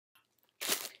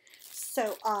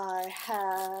So I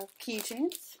have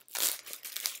keychains,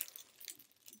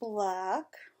 black,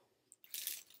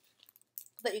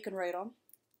 that you can write on,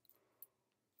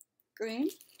 green,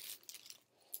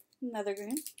 another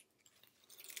green,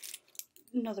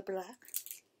 another black,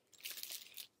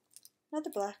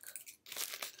 another black,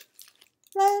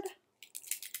 red,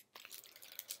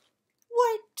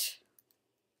 white,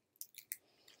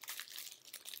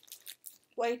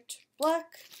 white, black,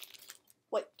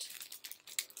 white.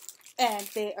 And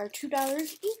they are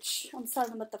 $2 each. I'm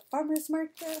selling them at the farmer's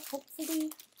market,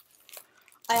 hopefully.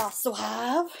 I also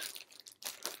have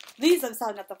these I'm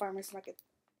selling at the farmer's market.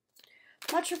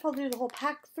 Not sure if I'll do the whole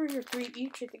pack, 3 or 3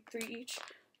 each. I think 3 each.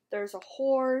 There's a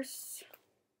horse.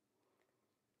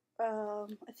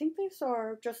 I think these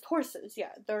are just horses.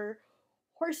 Yeah, they're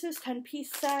horses,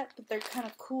 10-piece set, but they're kind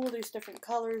of cool. There's different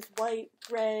colors: white,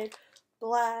 red,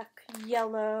 black,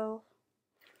 yellow,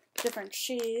 different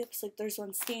shapes. Like there's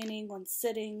one standing, one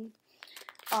sitting.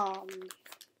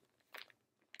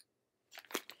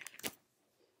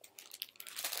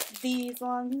 These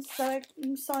ones that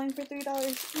I'm selling for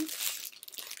 $3 each,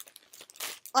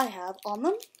 I have on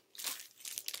them.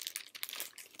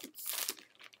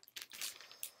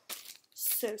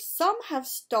 So some have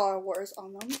Star Wars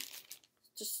on them,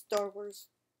 just Star Wars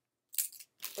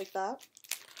like that,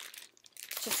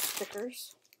 just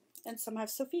stickers, and some have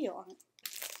Sophia on it.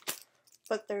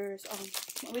 But there's,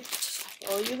 let me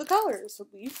show you the colors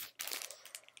at least.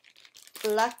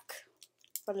 Black,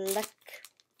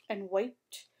 and white.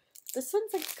 This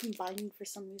one's like combined for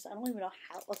some reason. I don't even know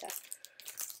how. Okay.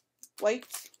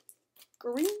 White,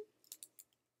 green.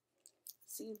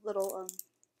 See little,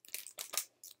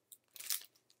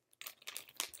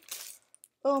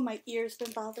 oh, my ear's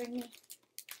been bothering me.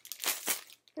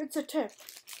 It's a tip.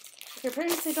 If your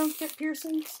parents say don't get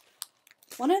piercings,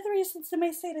 one of the reasons they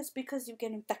may say it is because you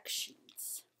get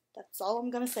infections. That's all I'm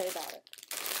gonna say about it.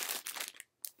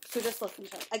 So just listen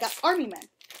to it. I got army men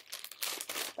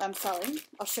that I'm selling.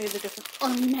 I'll show you the different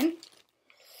army men.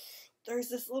 There's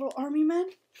this little army men.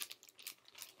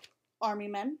 Army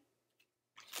men.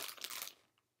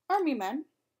 Army men.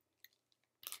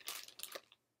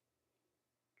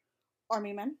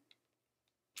 Army men.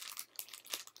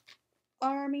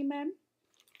 Army men.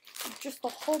 Just the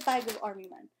whole bag of army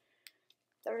men.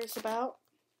 There's about,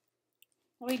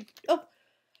 oh,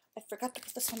 I forgot to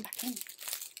put this one back in.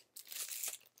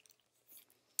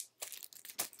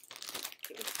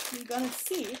 Okay, you're gonna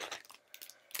see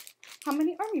how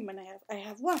many army men I have. I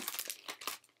have 1,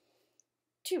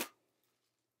 2,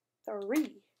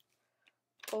 3,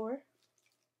 4,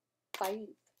 5,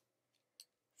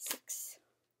 6,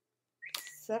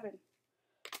 7,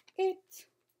 8,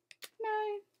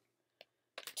 9,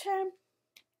 10,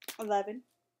 11,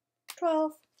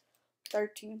 12,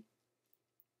 13,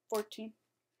 14,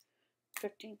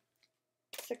 15,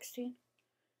 16,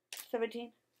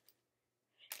 17,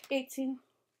 18,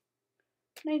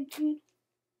 19,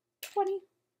 20,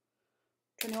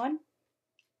 21,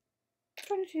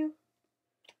 22,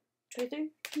 23,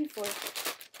 24.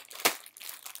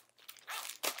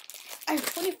 I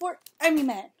have 24 army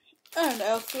men. And I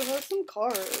also have some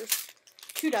cars.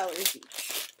 $2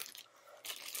 each.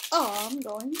 I'm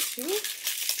going to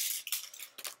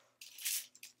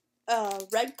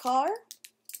red car,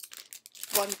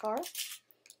 1 car,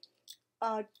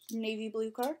 navy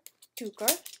blue car, 2 car,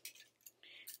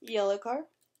 yellow car,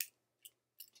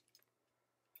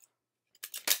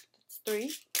 that's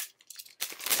 3,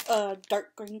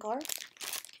 dark green car,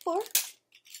 4,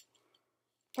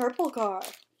 purple car,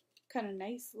 kind of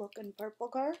nice looking purple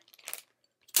car,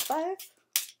 5,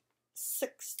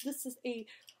 6, this is a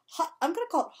hot, I'm gonna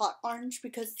call it hot orange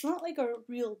because it's not like a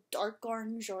real dark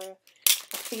orange or a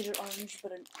faded orange,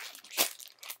 but an orange.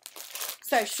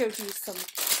 So I showed you some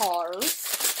cars.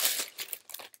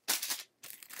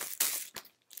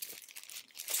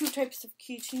 2 types of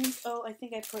keychains. Oh, I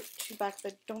think I put 2 back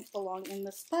that don't belong in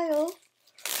this pile.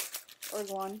 Or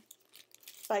 1.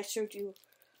 So I showed you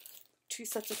 2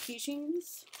 sets of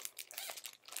keychains.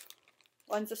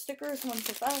 One's of stickers, one's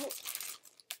without.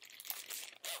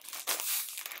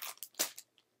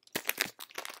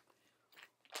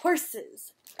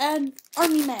 Horses and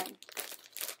army men.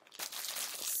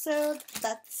 So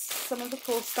that's some of the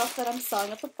cool stuff that I'm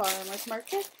selling at the farmer's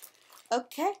market.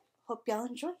 Okay, hope y'all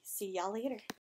enjoy. See y'all later.